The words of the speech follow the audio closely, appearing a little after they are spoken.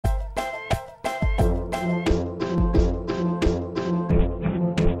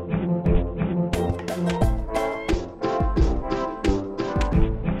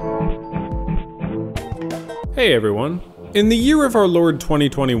Hey everyone. In the year of our Lord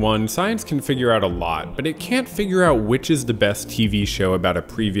 2021, science can figure out a lot, but it can't figure out which is the best TV show about a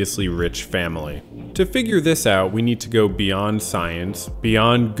previously rich family. To figure this out, we need to go beyond science,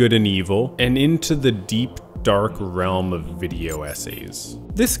 beyond good and evil, and into the deep, dark realm of video essays.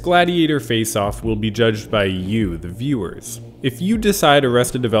 This gladiator face-off will be judged by you, the viewers. If you decide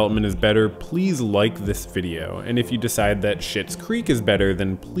Arrested Development is better, please like this video, and if you decide that Schitt's Creek is better,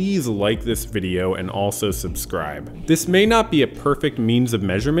 then please like this video and also subscribe. This may not be a perfect means of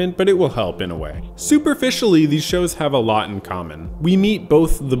measurement, but it will help in a way. Superficially, these shows have a lot in common. We meet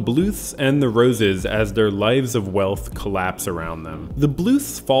both the Bluths and the Roses as their lives of wealth collapse around them. The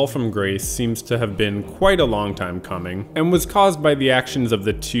Bluths' fall from grace seems to have been quite a long time coming, and was caused by the actions of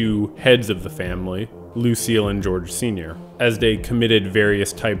the two heads of the family, Lucille and George Sr., as they committed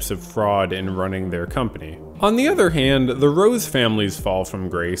various types of fraud in running their company. On the other hand, the Rose family's fall from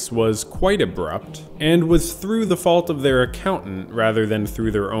grace was quite abrupt, and was through the fault of their accountant rather than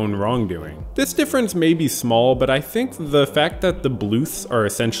through their own wrongdoing. This difference may be small, but I think the fact that the Bluths are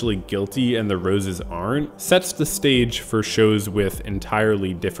essentially guilty and the Roses aren't sets the stage for shows with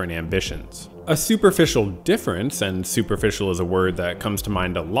entirely different ambitions. A superficial difference, and superficial is a word that comes to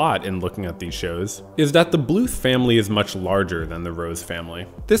mind a lot in looking at these shows, is that the Bluth family is much larger than the Rose family.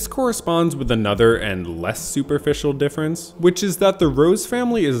 This corresponds with another and less superficial difference, which is that the Rose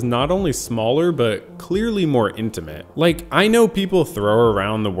family is not only smaller, but clearly more intimate. Like, I know people throw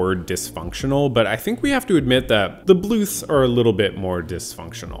around the word dysfunctional, but I think we have to admit that the Bluths are a little bit more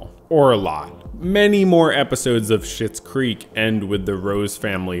dysfunctional. Or a lot. Many more episodes of Schitt's Creek end with the Rose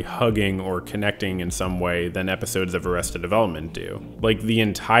family hugging or connecting in some way than episodes of Arrested Development do. Like, the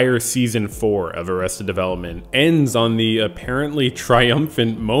entire season 4 of Arrested Development ends on the apparently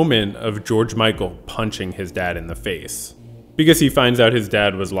triumphant moment of George Michael punching his dad in the face, because he finds out his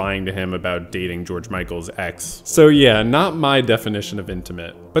dad was lying to him about dating George Michael's ex. So yeah, not my definition of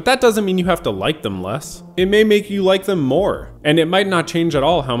intimate. But that doesn't mean you have to like them less. It may make you like them more. And it might not change at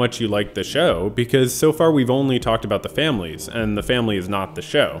all how much you like the show, because so far we've only talked about the families, and the family is not the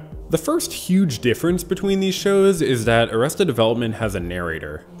show. The first huge difference between these shows is that Arrested Development has a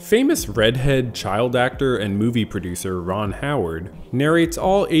narrator. Famous redhead child actor and movie producer Ron Howard narrates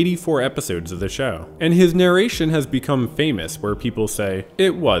all 84 episodes of the show. And his narration has become famous, where people say,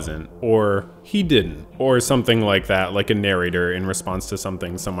 "It wasn't," or "He didn't," or something like that, like a narrator in response to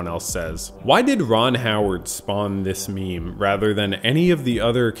something someone else says. Why did Ron Howard spawn this meme rather than any of the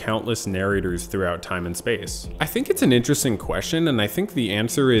other countless narrators throughout time and space? I think it's an interesting question, and I think the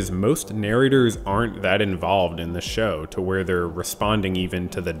answer is most narrators aren't that involved in the show to where they're responding even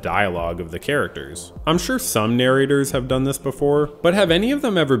to the dialogue of the characters. I'm sure some narrators have done this before, but have any of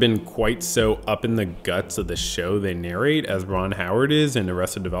them ever been quite so up in the guts of the show they narrate as Ron Howard is in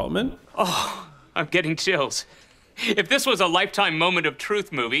Arrested Development? Oh, I'm getting chills. If this was a Lifetime Moment of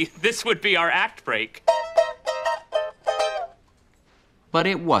Truth movie, this would be our act break. But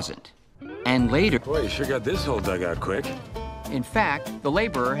it wasn't. And later... Boy, you sure got this hole dug out quick. In fact, the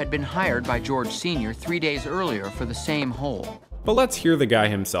laborer had been hired by George Sr. 3 days earlier for the same hole. But let's hear the guy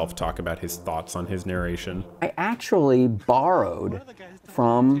himself talk about his thoughts on his narration. I actually borrowed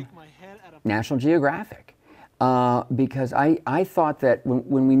from National Geographic. Because I thought that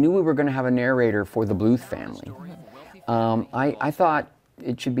when we knew we were going to have a narrator for the Bluth family, I thought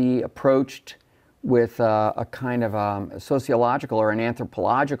it should be approached with a kind of a sociological or an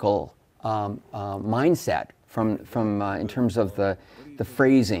anthropological mindset from in terms of the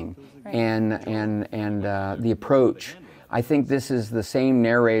phrasing and the approach. I think this is the same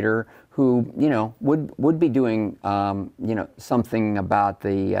narrator who, you know, would be doing, you know, something about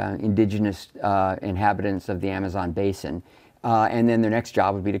the indigenous inhabitants of the Amazon basin, and then their next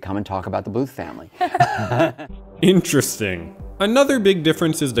job would be to come and talk about the Bluth family. Interesting. Another big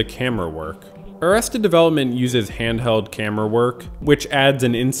difference is the camera work. Arrested Development uses handheld camera work, which adds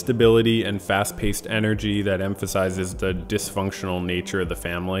an instability and fast-paced energy that emphasizes the dysfunctional nature of the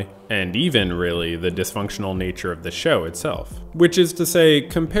family, and even, really, the dysfunctional nature of the show itself. Which is to say,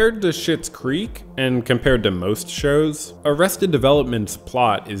 compared to Schitt's Creek, and compared to most shows, Arrested Development's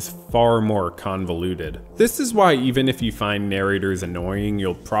plot is far more convoluted. This is why even if you find narrators annoying,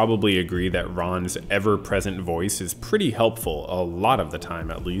 you'll probably agree that Ron's ever-present voice is pretty helpful, a lot of the time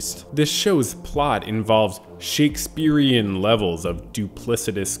at least. This show's plot involves Shakespearean levels of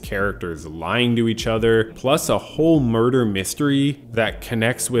duplicitous characters lying to each other, plus a whole murder mystery that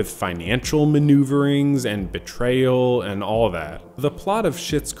connects with financial maneuverings and betrayal and all that. The plot of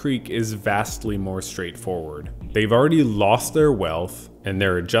Schitt's Creek is vastly more straightforward. They've already lost their wealth, and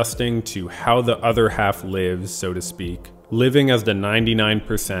they're adjusting to how the other half lives, so to speak. living as the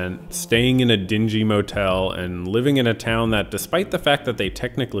 99%, staying in a dingy motel, and living in a town that, despite the fact that they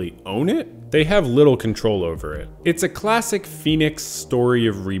technically own it, they have little control over it. It's a classic Phoenix story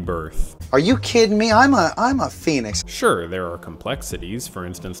of rebirth. Are you kidding me? I'm a Phoenix. Sure, there are complexities, for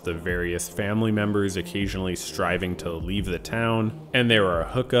instance the various family members occasionally striving to leave the town, and there are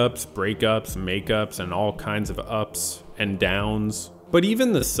hookups, breakups, makeups, and all kinds of ups and downs. But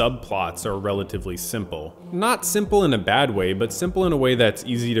even the subplots are relatively simple. Not simple in a bad way, but simple in a way that's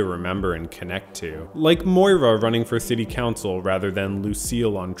easy to remember and connect to. Like Moira running for city council rather than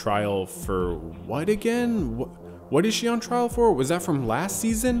Lucille on trial for what again? What is she on trial for? Was that from last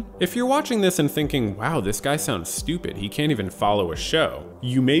season? If you're watching this and thinking, wow, this guy sounds stupid, he can't even follow a show,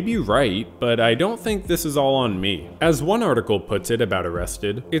 you may be right, but I don't think this is all on me. As one article puts it about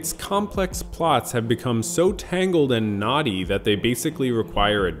Arrested, its complex plots have become so tangled and knotty that they basically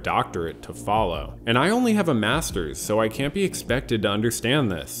require a doctorate to follow. And I only have a master's, so I can't be expected to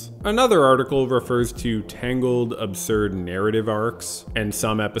understand this. Another article refers to tangled, absurd narrative arcs, and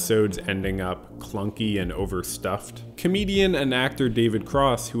some episodes ending up clunky and overstuffed. Comedian and actor David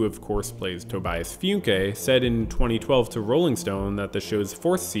Cross, who of course plays Tobias Funke, said in 2012 to Rolling Stone that the show's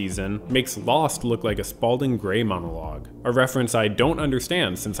fourth season makes Lost look like a Spalding Gray monologue. A reference I don't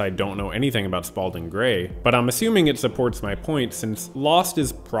understand since I don't know anything about Spalding Gray, but I'm assuming it supports my point since Lost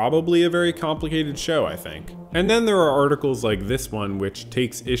is probably a very complicated show, I think. And then there are articles like this one which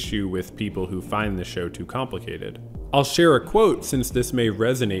takes issue with people who find the show too complicated. I'll share a quote since this may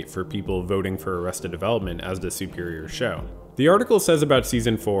resonate for people voting for Arrested Development as the superior show. The article says about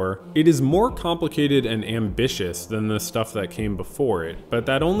season 4, it is more complicated and ambitious than the stuff that came before it, but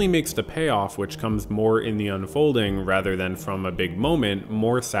that only makes the payoff, which comes more in the unfolding rather than from a big moment,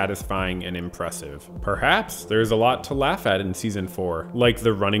 more satisfying and impressive. Perhaps there's a lot to laugh at in season 4, like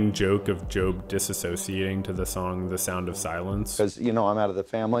the running joke of Job disassociating to the song The Sound of Silence. Because, you know, I'm out of the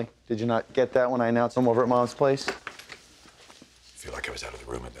family. Did you not get that when I announced I'm over at Mom's place? I feel like I was out of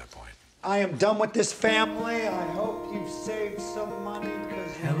the room at that point. I am done with this family. I hope you've saved some money.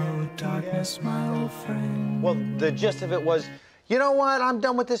 Hello, darkness, my old friend. Well, the gist of it was, you know what? I'm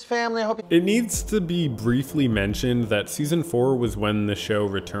done with this family. I hope It needs to be briefly mentioned that season 4 was when the show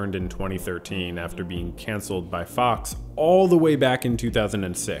returned in 2013 after being canceled by Fox all the way back in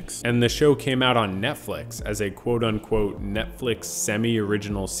 2006. And the show came out on Netflix as a quote-unquote Netflix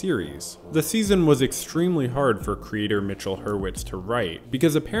semi-original series. The season was extremely hard for creator Mitchell Hurwitz to write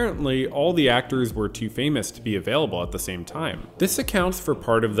because apparently all the actors were too famous to be available at the same time. This accounts for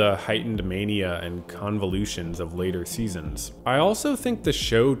part of the heightened mania and convolutions of later seasons. I also think the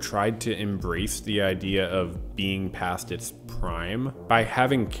show tried to embrace the idea of being past its prime by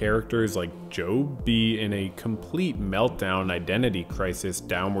having characters like Job be in a complete meltdown identity crisis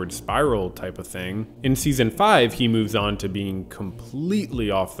downward spiral type of thing. In season 5, he moves on to being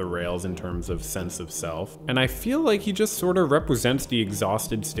completely off the rails in terms of sense of self, and I feel like he just sort of represents the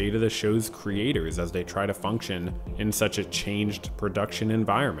exhausted state of the show's creators as they try to function in such a changed production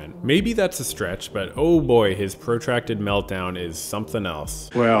environment. Maybe that's a stretch, but oh boy, his protracted meltdown is something else.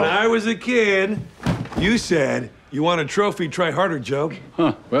 Well, when I was a kid, you said, you want a trophy, try harder, Joe.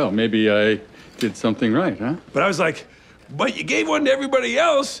 Huh, well, maybe I did something right, huh? But I was like, but you gave one to everybody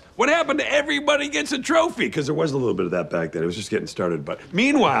else. What happened to everybody gets a trophy? Because there was a little bit of that back then. It was just getting started. But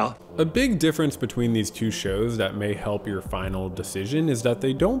meanwhile, a big difference between these two shows that may help your final decision is that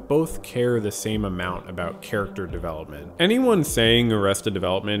they don't both care the same amount about character development. Anyone saying Arrested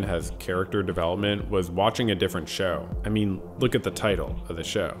Development has character development was watching a different show. I mean, look at the title of the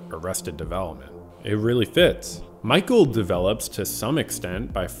show, Arrested Development. It really fits. Michael develops to some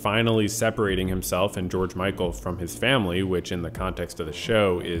extent by finally separating himself and George Michael from his family, which in the context of the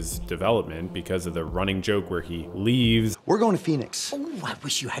show is development because of the running joke where he leaves. We're going to Phoenix. Oh, I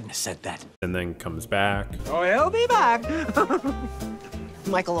wish you hadn't said that. And then comes back. Oh, he'll be back.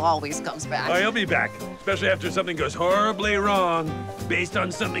 Michael always comes back. oh, he'll be back. Especially after something goes horribly wrong based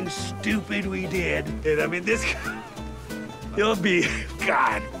on something stupid we did. And I mean, this guy, he'll be,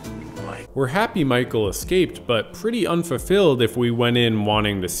 God. We're happy Michael escaped, but pretty unfulfilled if we went in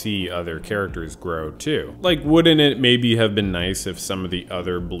wanting to see other characters grow too. Like, wouldn't it maybe have been nice if some of the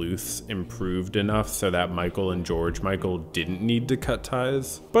other Bluths improved enough so that Michael and George Michael didn't need to cut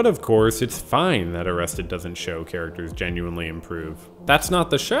ties? But of course, it's fine that Arrested doesn't show characters genuinely improve. That's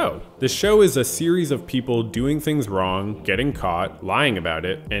not the show. The show is a series of people doing things wrong, getting caught, lying about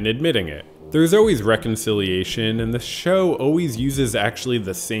it, and admitting it. There's always reconciliation, and the show always uses actually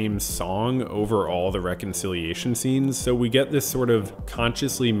the same song over all the reconciliation scenes, so we get this sort of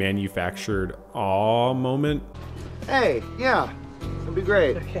consciously manufactured aw moment. Hey, yeah, it'll be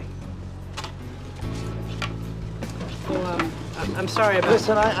great. Okay. Well, I'm sorry about.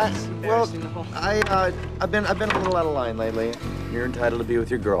 Listen, I've been a little out of line lately. You're entitled to be with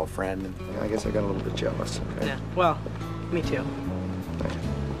your girlfriend, and I guess I got a little bit jealous. Okay? Yeah. Well, me too.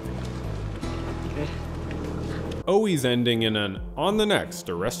 Good. Always ending in an on the next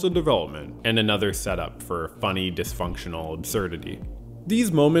Arrested Development and another setup for funny, dysfunctional absurdity.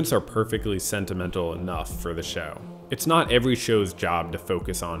 These moments are perfectly sentimental enough for the show. It's not every show's job to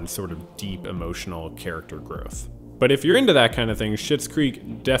focus on sort of deep emotional character growth. But if you're into that kind of thing, Schitt's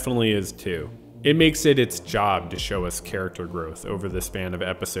Creek definitely is too. It makes it its job to show us character growth over the span of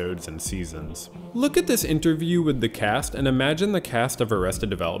episodes and seasons. Look at this interview with the cast and imagine the cast of Arrested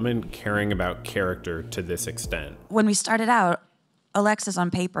Development caring about character to this extent. When we started out, Alexis on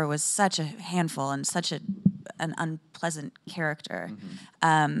paper was such a handful and such an unpleasant character.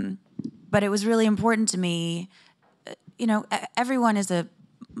 But it was really important to me, you know, everyone is a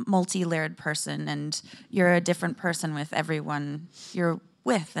multi-layered person and you're a different person with everyone you're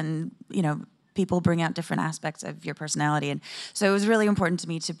with, and, you know, people bring out different aspects of your personality. And so it was really important to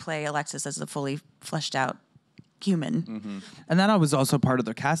me to play Alexis as a fully fleshed out human. And that was also part of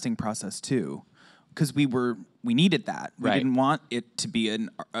the casting process too, because we needed that. We didn't want it to be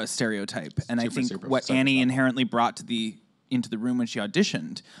a stereotype. And I think what Annie inherently brought into the room when she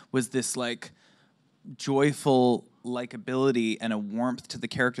auditioned was this like joyful likability and a warmth to the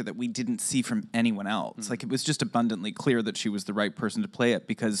character that we didn't see from anyone else. Like, it was just abundantly clear that she was the right person to play it,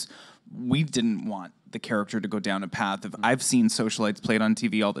 because we didn't want the character to go down a path of, I've seen socialites played on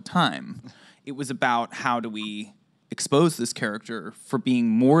TV all the time. It was about how do we expose this character for being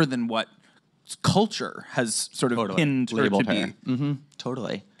more than what culture has sort of pinned her to be.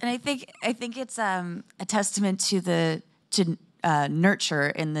 Totally. And I think it's a testament to nurture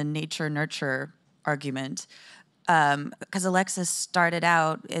in the nature-nurture argument. Because Alexis started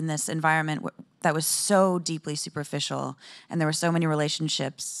out in this environment that was so deeply superficial, and there were so many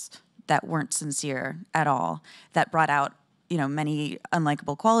relationships that weren't sincere at all, that brought out, you know, many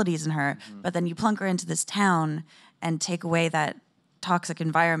unlikable qualities in her. But then you plunk her into this town and take away that toxic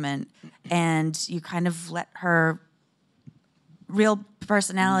environment, and you kind of let her real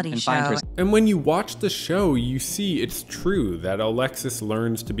personality show. And when you watch the show, you see it's true that Alexis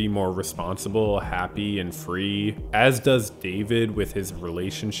learns to be more responsible, happy, and free, as does David with his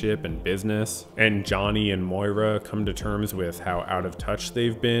relationship and business. And Johnny and Moira come to terms with how out of touch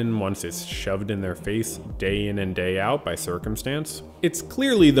they've been once it's shoved in their face day in and day out by circumstance. It's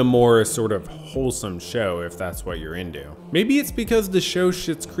clearly the more sort of wholesome show if that's what you're into. Maybe it's because the show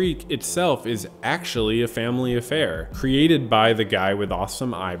Schitt's Creek itself is actually a family affair, created by the guy with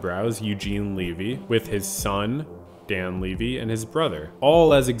awesome eyebrows, Eugene Levy, with his son, Dan Levy, and his brother,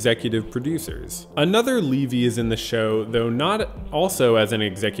 all as executive producers. Another Levy is in the show, though not also as an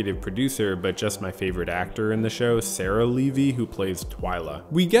executive producer, but just my favorite actor in the show, Sarah Levy, who plays Twyla.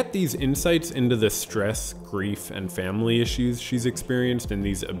 We get these insights into the stress, grief, and family issues she's experienced in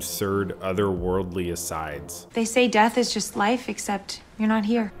these absurd, otherworldly asides. They say death is just life, except you're not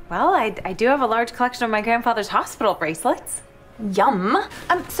here. Well, I do have a large collection of my grandfather's hospital bracelets. Yum.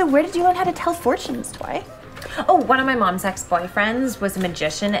 So where did you learn how to tell fortunes, Twy? Oh, one of my mom's ex-boyfriends was a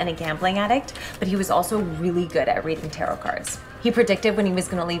magician and a gambling addict, but he was also really good at reading tarot cards. He predicted when he was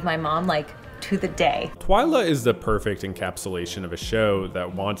gonna leave my mom, like, to the day. Twyla is the perfect encapsulation of a show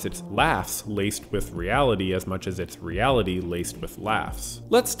that wants its laughs laced with reality as much as its reality laced with laughs.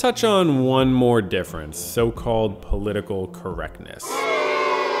 Let's touch on one more difference, so-called political correctness.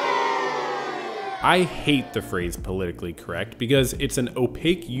 I hate the phrase politically correct because it's an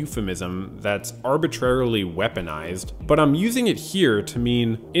opaque euphemism that's arbitrarily weaponized, but I'm using it here to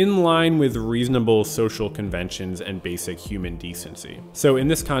mean in line with reasonable social conventions and basic human decency. So in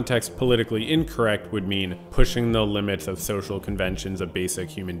this context, politically incorrect would mean pushing the limits of social conventions of basic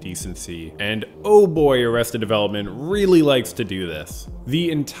human decency, and oh boy, Arrested Development really likes to do this. The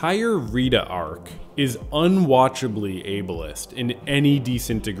entire Rita arc is unwatchably ableist in any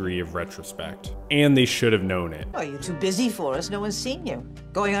decent degree of retrospect, and they should have known it. Oh, you're too busy for us. No one's seen you.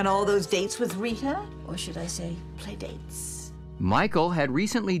 Going on all those dates with Rita? Or should I say, play dates? Michael had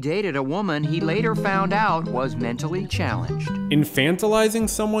recently dated a woman he later found out was mentally challenged. Infantilizing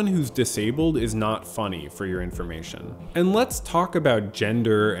someone who's disabled is not funny, for your information. And let's talk about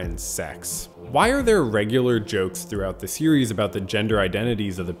gender and sex. Why are there regular jokes throughout the series about the gender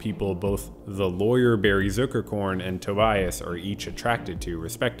identities of the people both the lawyer Barry Zuckerkorn and Tobias are each attracted to,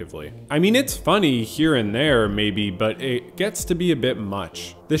 respectively? I mean, it's funny here and there, maybe, but it gets to be a bit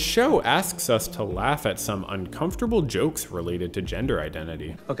much. The show asks us to laugh at some uncomfortable jokes related to gender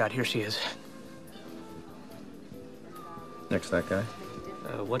identity. Oh God, here she is. Next, that guy.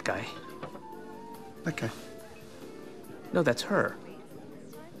 What guy? That guy. No, that's her.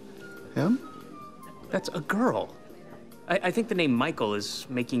 Him? That's a girl. I think the name Michael is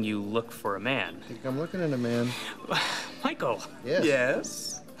making you look for a man. I think I'm looking at a man. Michael. Yes.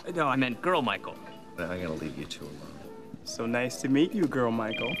 Yes? No, I meant girl Michael. I'm gonna leave you two alone. So nice to meet you, girl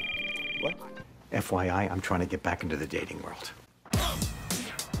Michael. What? FYI, I'm trying to get back into the dating world.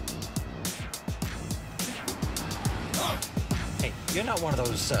 Hey, you're not one of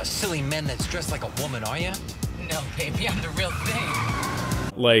those silly men that's dressed like a woman, are you? No, baby, I'm the real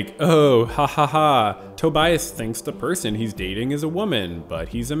thing. Like, oh, ha ha ha, Tobias thinks the person he's dating is a woman, but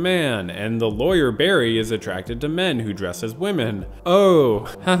he's a man, and the lawyer Barry is attracted to men who dress as women. Oh,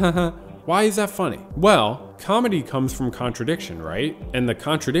 ha ha ha. Why is that funny? Well, comedy comes from contradiction, right? And the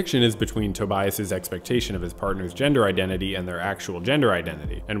contradiction is between Tobias's expectation of his partner's gender identity and their actual gender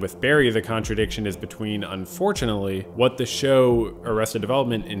identity. And with Barry, the contradiction is between, unfortunately, what the show Arrested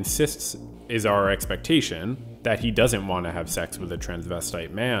Development insists is our expectation, that he doesn't want to have sex with a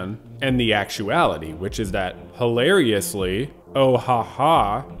transvestite man, and the actuality, which is that, hilariously, oh ha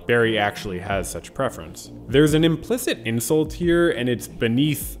ha, Barry actually has such preference. There's an implicit insult here, and it's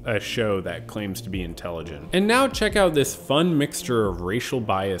beneath a show that claims to be intelligent. And now check out this fun mixture of racial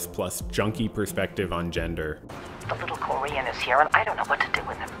bias plus junky perspective on gender. The little Korean is here, and I don't know what to do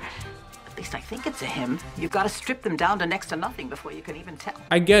with him. At least I think it's a him. You've got to strip them down to next to nothing before you can even tell.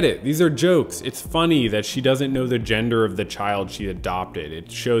 I get it, these are jokes. It's funny that she doesn't know the gender of the child she adopted.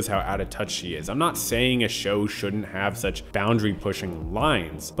 It shows how out of touch she is. I'm not saying a show shouldn't have such boundary-pushing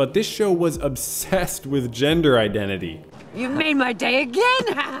lines, but this show was obsessed with gender identity. You've made my day again!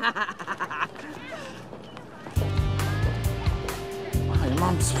 Wow, your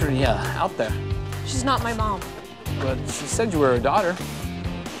mom's pretty out there. She's not my mom. But she said you were her daughter.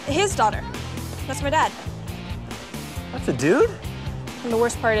 His daughter. That's my dad. That's a dude? And the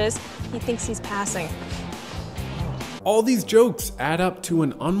worst part is, he thinks he's passing. All these jokes add up to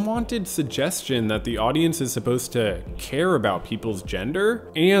an unwanted suggestion that the audience is supposed to care about people's gender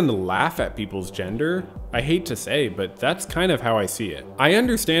and laugh at people's gender. I hate to say, but that's kind of how I see it. I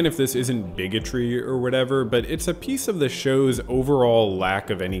understand if this isn't bigotry or whatever, but it's a piece of the show's overall lack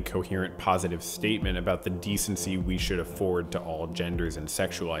of any coherent positive statement about the decency we should afford to all genders and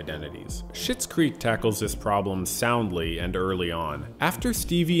sexual identities. Schitt's Creek tackles this problem soundly and early on. After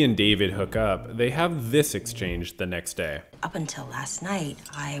Stevie and David hook up, they have this exchange the next day. Up until last night,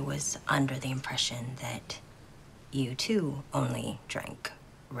 I was under the impression that you too only drank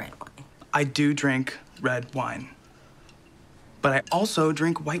red wine. I do drink red wine, but I also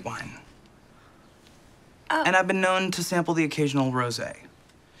drink white wine. And I've been known to sample the occasional rosé.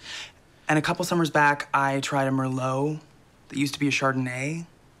 And a couple summers back, I tried a Merlot that used to be a Chardonnay,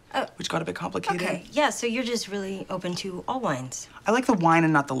 which got a bit complicated. Okay, yeah, so you're just really open to all wines. I like the wine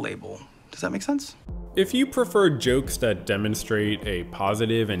and not the label. Does that make sense? If you prefer jokes that demonstrate a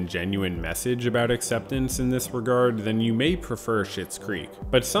positive and genuine message about acceptance in this regard, then you may prefer Schitt's Creek.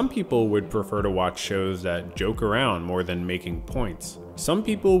 But some people would prefer to watch shows that joke around more than making points. Some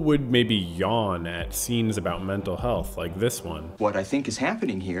people would maybe yawn at scenes about mental health, like this one. What I think is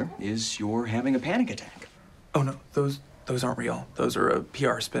happening here is you're having a panic attack. Oh no, those aren't real. Those are a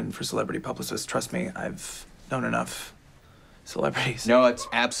PR spin for celebrity publicists. Trust me, I've known enough celebrities. No, it's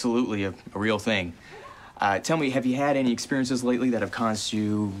absolutely a real thing. Tell me, have you had any experiences lately that have caused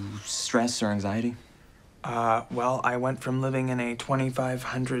you stress or anxiety? Well, I went from living in a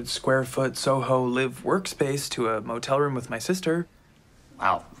 2,500 square foot Soho live workspace to a motel room with my sister.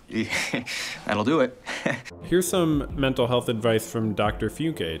 Wow, that'll do it. Here's some mental health advice from Dr.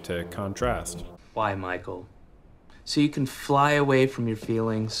 Fuke to contrast. Why, Michael? So you can fly away from your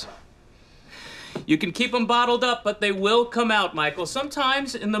feelings. You can keep them bottled up, but they will come out, Michael.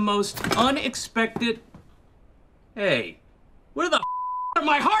 Sometimes in the most unexpected... Hey, where the are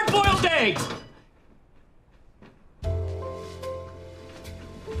my hard-boiled eggs?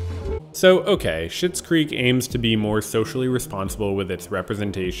 So, okay, Schitt's Creek aims to be more socially responsible with its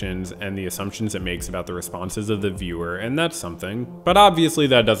representations and the assumptions it makes about the responses of the viewer, and that's something. But obviously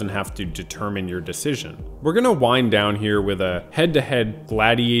that doesn't have to determine your decision. We're gonna wind down here with a head-to-head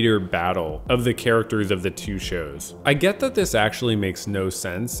gladiator battle of the characters of the two shows. I get that this actually makes no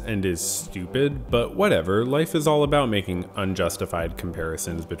sense and is stupid, but whatever, life is all about making unjustified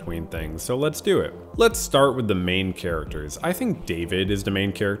comparisons between things, so let's do it. Let's start with the main characters. I think David is the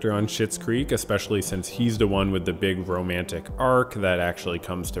main character on Schitt's Schitt's Creek, especially since he's the one with the big romantic arc that actually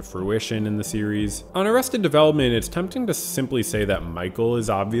comes to fruition in the series. On Arrested Development, it's tempting to simply say that Michael is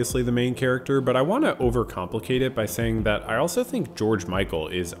obviously the main character, but I want to overcomplicate it by saying that I also think George Michael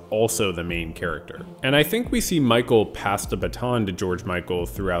is also the main character. And I think we see Michael pass the baton to George Michael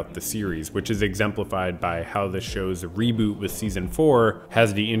throughout the series, which is exemplified by how the show's reboot with season 4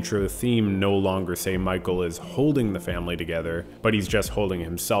 has the intro theme no longer say Michael is holding the family together, but he's just holding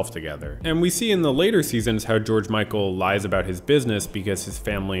himself together. And we see in the later seasons how George Michael lies about his business because his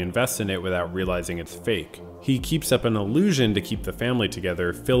family invests in it without realizing it's fake. He keeps up an illusion to keep the family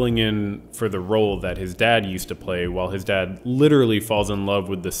together, filling in for the role that his dad used to play while his dad literally falls in love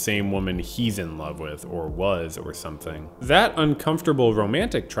with the same woman he's in love with, or was, or something. That uncomfortable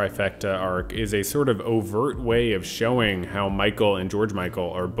romantic trifecta arc is a sort of overt way of showing how Michael and George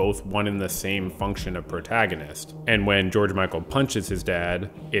Michael are both one and the same function of protagonist. And when George Michael punches his dad,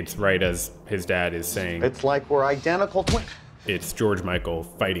 it's right as his dad is saying, "It's like we're identical twins." It's George Michael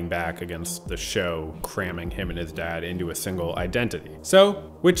fighting back against the show, cramming him and his dad into a single identity. So,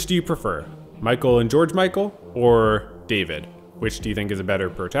 which do you prefer? Michael and George Michael, or David? Which do you think is a better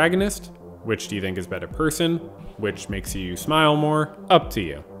protagonist? Which do you think is a better person? Which makes you smile more? Up to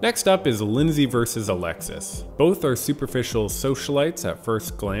you. Next up is Lindsay versus Alexis. Both are superficial socialites at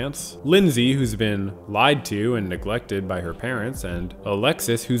first glance. Lindsay, who's been lied to and neglected by her parents, and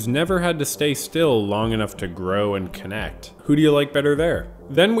Alexis, who's never had to stay still long enough to grow and connect. Who do you like better there?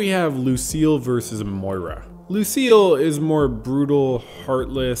 Then we have Lucille versus Moira. Lucille is more brutal,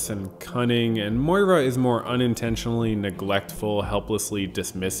 heartless, and cunning, and Moira is more unintentionally neglectful, helplessly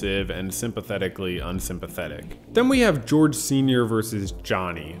dismissive, and sympathetically unsympathetic. Then we have George Sr. versus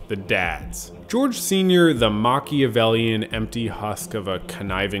Johnny, the dads. George Sr., the Machiavellian empty husk of a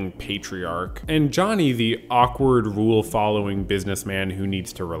conniving patriarch, and Johnny, the awkward, rule-following businessman who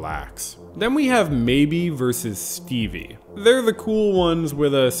needs to relax. Then we have Maybe versus Stevie. They're the cool ones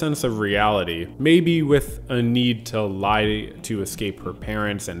with a sense of reality, maybe with a need to lie to escape her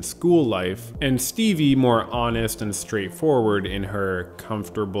parents and school life, and Stevie more honest and straightforward in her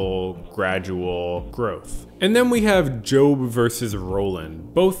comfortable, gradual growth. And then we have Job versus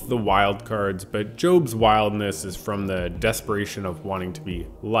Roland, both the wild cards, but Job's wildness is from the desperation of wanting to be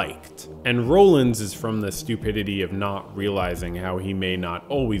liked, and Roland's is from the stupidity of not realizing how he may not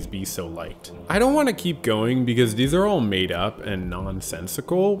always be so liked. I don't want to keep going because these are all made up and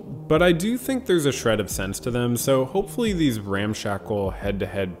nonsensical, but I do think there's a shred of sense to them, so hopefully these ramshackle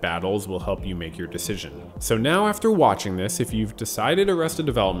head-to-head battles will help you make your decision. So now after watching this, if you've decided Arrested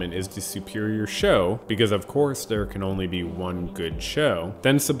Development is the superior show, because of course there can only be one good show,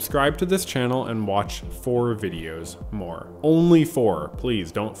 then subscribe to this channel and watch 4 videos more. Only 4,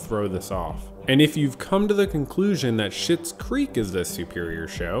 please don't throw this off. And if you've come to the conclusion that Schitt's Creek is the superior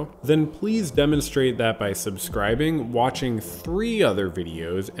show, then please demonstrate that by subscribing, watching 3 other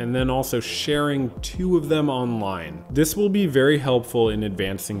videos, and then also sharing 2 of them online. This will be very helpful in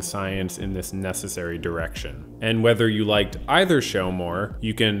advancing science in this necessary direction. And whether you liked either show more,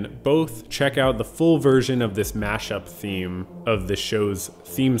 you can both check out the full version of this mashup theme of the show's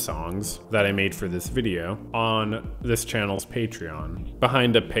theme songs that I made for this video on this channel's Patreon,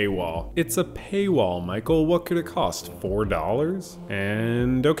 behind a paywall. It's a paywall, Michael. What could it cost? $4?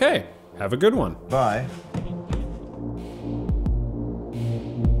 And okay, have a good one. Bye.